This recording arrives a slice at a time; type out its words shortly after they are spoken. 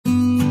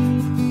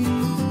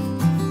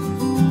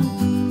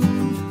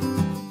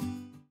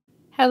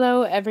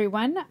Hello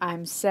everyone,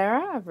 I'm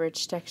Sarah of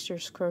Rich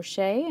Textures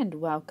Crochet and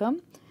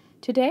welcome.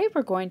 Today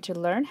we're going to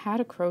learn how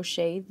to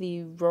crochet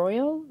the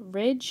Royal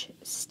Ridge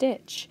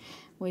stitch,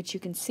 which you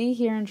can see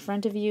here in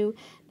front of you.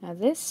 Now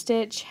this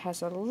stitch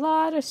has a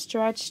lot of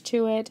stretch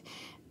to it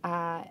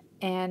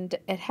and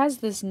it has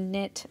this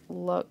knit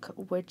look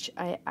which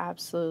I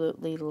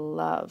absolutely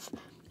love.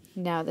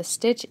 Now the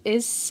stitch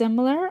is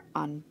similar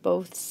on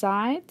both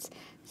sides,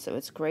 so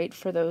it's great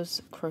for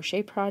those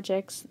crochet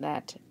projects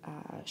that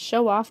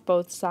show off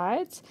both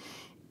sides,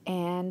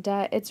 and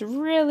it's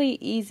really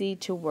easy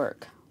to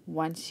work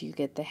once you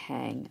get the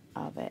hang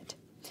of it.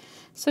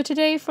 So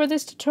today for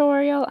this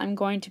tutorial I'm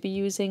going to be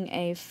using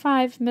a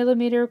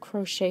 5mm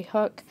crochet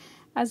hook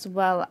as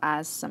well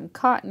as some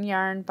cotton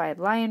yarn by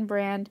Lion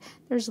Brand.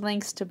 There's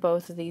links to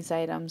both of these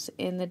items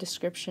in the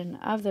description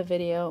of the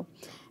video,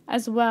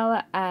 as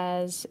well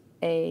as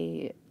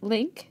a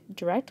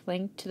direct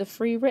link to the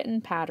free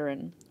written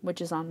pattern,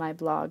 which is on my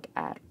blog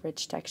at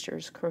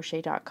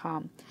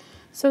richtexturescrochet.com.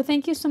 So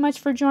thank you so much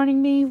for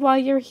joining me. While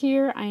you're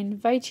here, I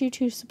invite you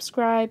to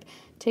subscribe,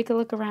 take a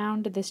look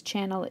around. This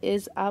channel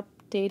is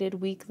updated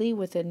weekly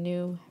with a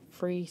new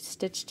free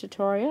stitch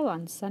tutorial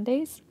on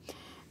Sundays.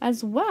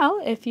 As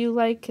well, if you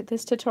like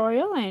this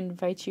tutorial, I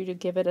invite you to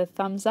give it a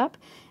thumbs up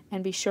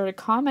and be sure to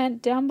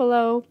comment down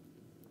below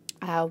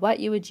what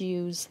you would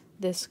use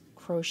this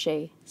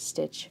crochet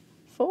stitch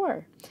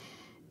for.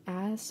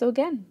 So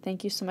again,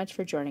 thank you so much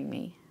for joining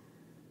me.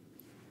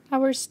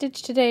 Our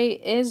stitch today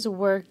is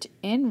worked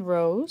in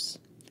rows,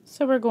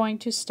 so we're going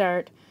to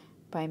start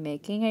by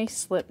making a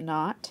slip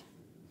knot,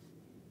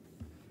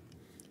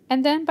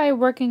 and then by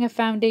working a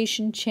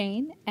foundation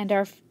chain, and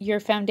your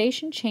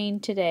foundation chain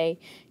today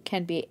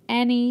can be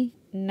any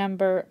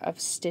number of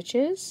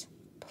stitches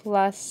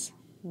plus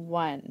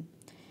 1.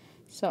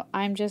 So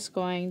I'm just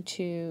going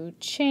to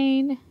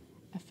chain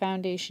a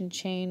foundation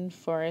chain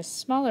for a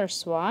smaller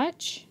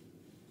swatch,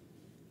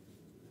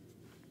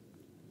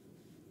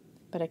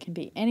 but it can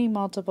be any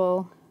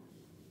multiple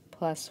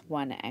plus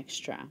 1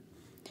 extra.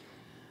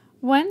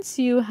 Once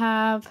you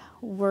have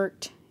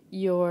worked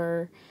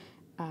your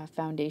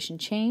foundation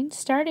chain,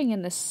 starting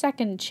in the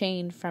second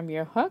chain from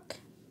your hook,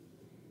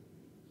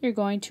 you're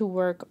going to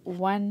work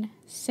 1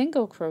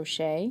 single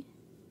crochet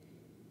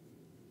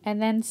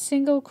and then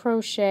single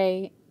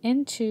crochet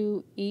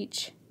into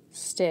each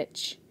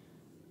stitch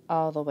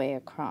all the way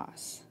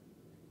across.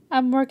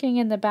 I'm working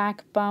in the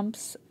back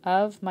bumps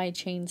of my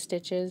chain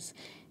stitches.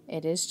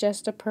 It is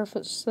just a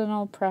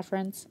personal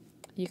preference.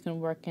 You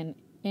can work in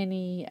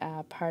any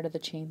part of the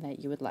chain that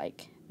you would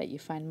like, that you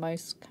find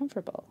most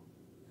comfortable.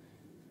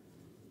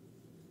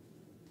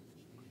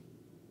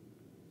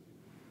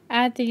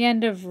 At the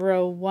end of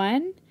row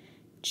 1,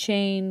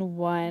 chain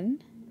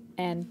 1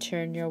 and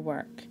turn your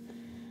work.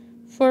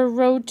 For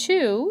row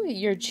 2,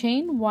 your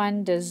chain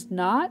 1 does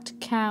not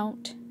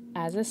count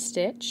as a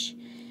stitch,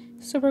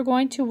 so we're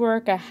going to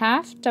work a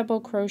half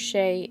double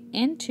crochet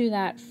into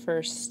that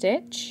first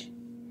stitch,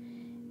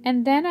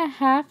 and then a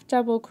half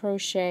double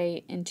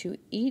crochet into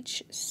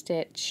each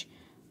stitch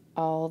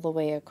all the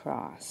way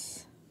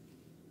across.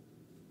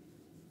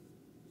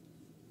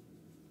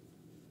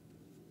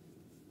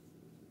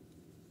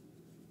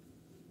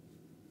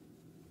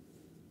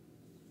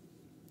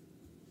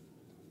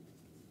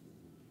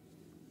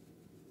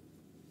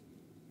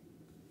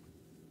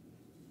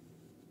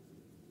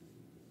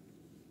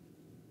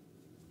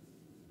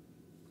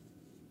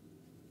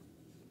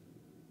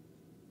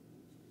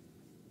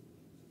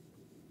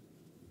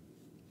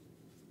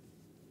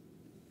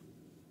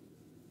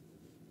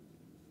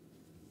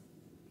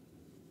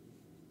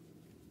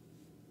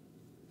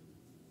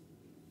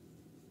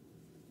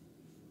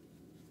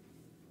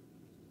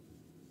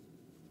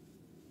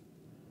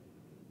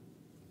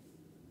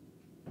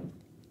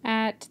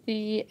 At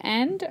the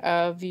end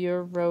of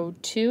your row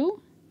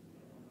 2,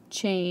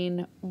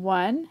 chain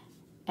 1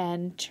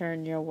 and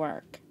turn your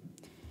work.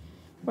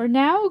 We're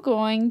now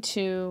going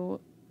to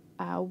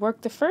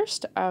work the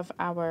first of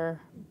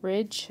our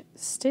ridge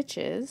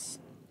stitches,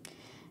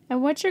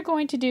 and what you're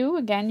going to do,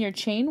 again, your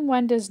chain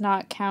 1 does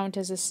not count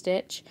as a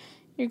stitch.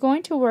 You're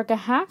going to work a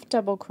half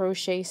double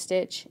crochet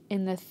stitch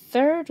in the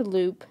third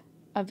loop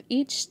of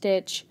each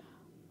stitch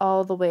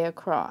all the way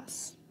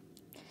across.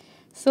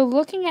 So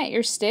looking at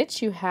your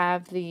stitch, you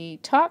have the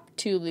top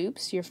 2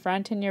 loops, your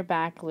front and your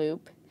back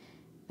loop,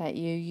 that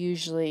you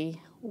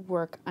usually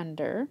work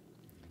under.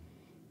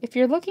 If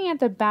you're looking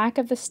at the back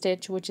of the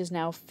stitch, which is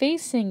now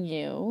facing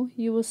you,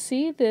 you will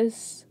see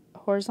this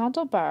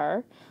horizontal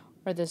bar,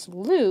 or this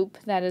loop,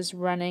 that is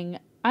running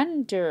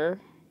under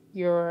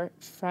your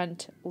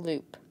front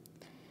loop.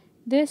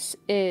 This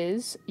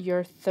is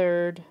your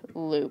third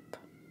loop.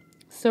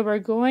 So we're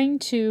going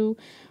to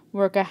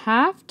work a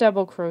half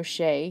double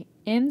crochet,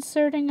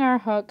 inserting our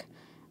hook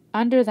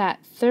under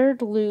that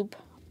third loop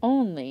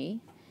only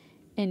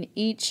in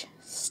each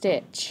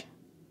stitch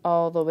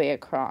all the way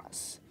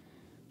across.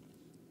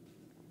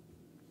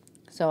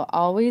 So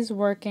always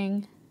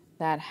working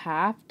that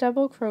half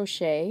double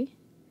crochet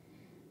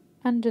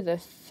under the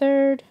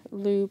third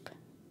loop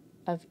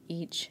of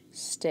each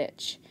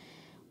stitch.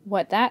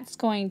 What that's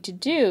going to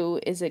do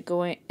is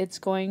it's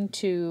going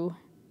to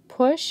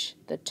push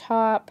the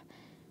top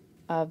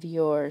of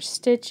your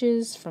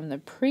stitches from the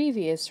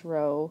previous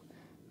row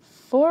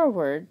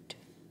forward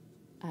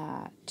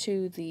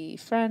to the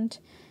front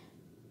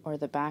or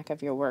the back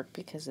of your work,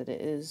 because it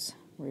is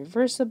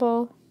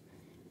reversible,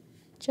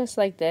 just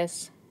like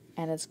this,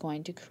 and it's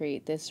going to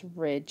create this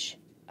ridge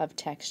of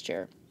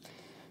texture.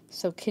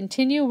 So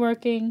continue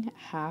working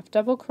half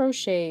double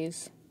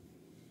crochets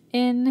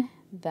in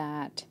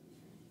that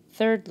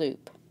third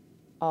loop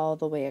all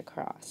the way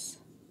across.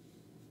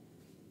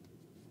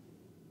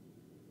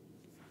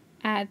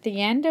 At the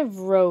end of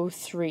row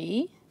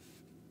 3,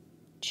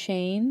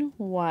 chain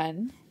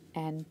 1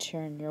 and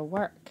turn your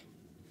work.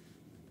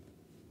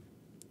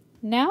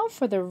 Now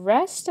for the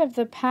rest of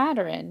the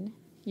pattern,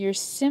 you're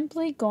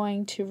simply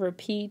going to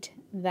repeat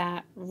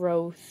that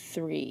row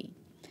 3.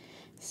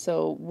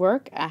 So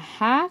work a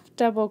half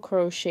double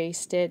crochet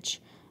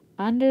stitch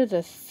under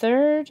the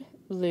third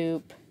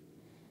loop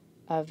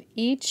of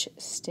each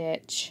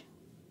stitch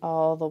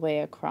all the way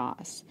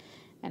across.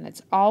 And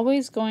it's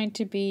always going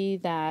to be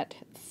that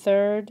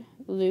third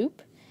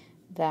loop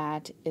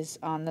that is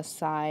on the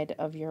side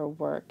of your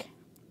work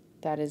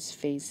that is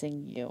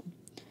facing you.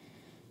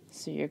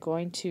 So you're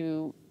going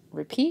to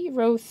repeat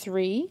row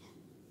 3,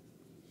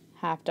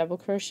 half double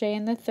crochet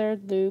in the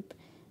third loop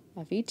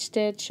of each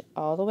stitch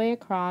all the way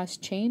across,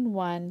 chain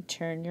 1,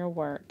 turn your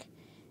work,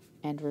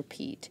 and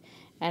repeat.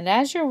 And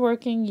as you're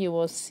working, you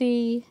will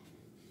see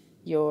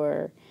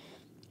your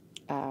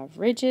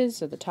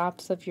ridges or the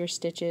tops of your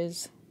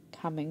stitches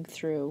coming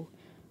through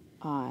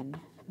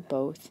on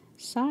both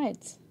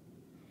sides.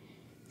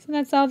 So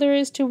that's all there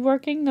is to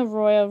working the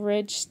Royal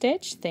Ridge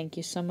stitch. Thank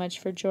you so much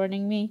for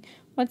joining me.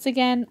 Once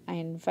again, I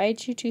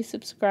invite you to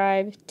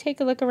subscribe, take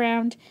a look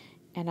around,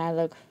 and I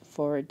look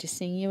forward to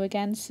seeing you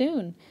again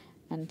soon.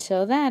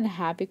 Until then,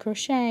 happy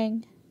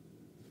crocheting.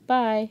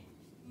 Bye.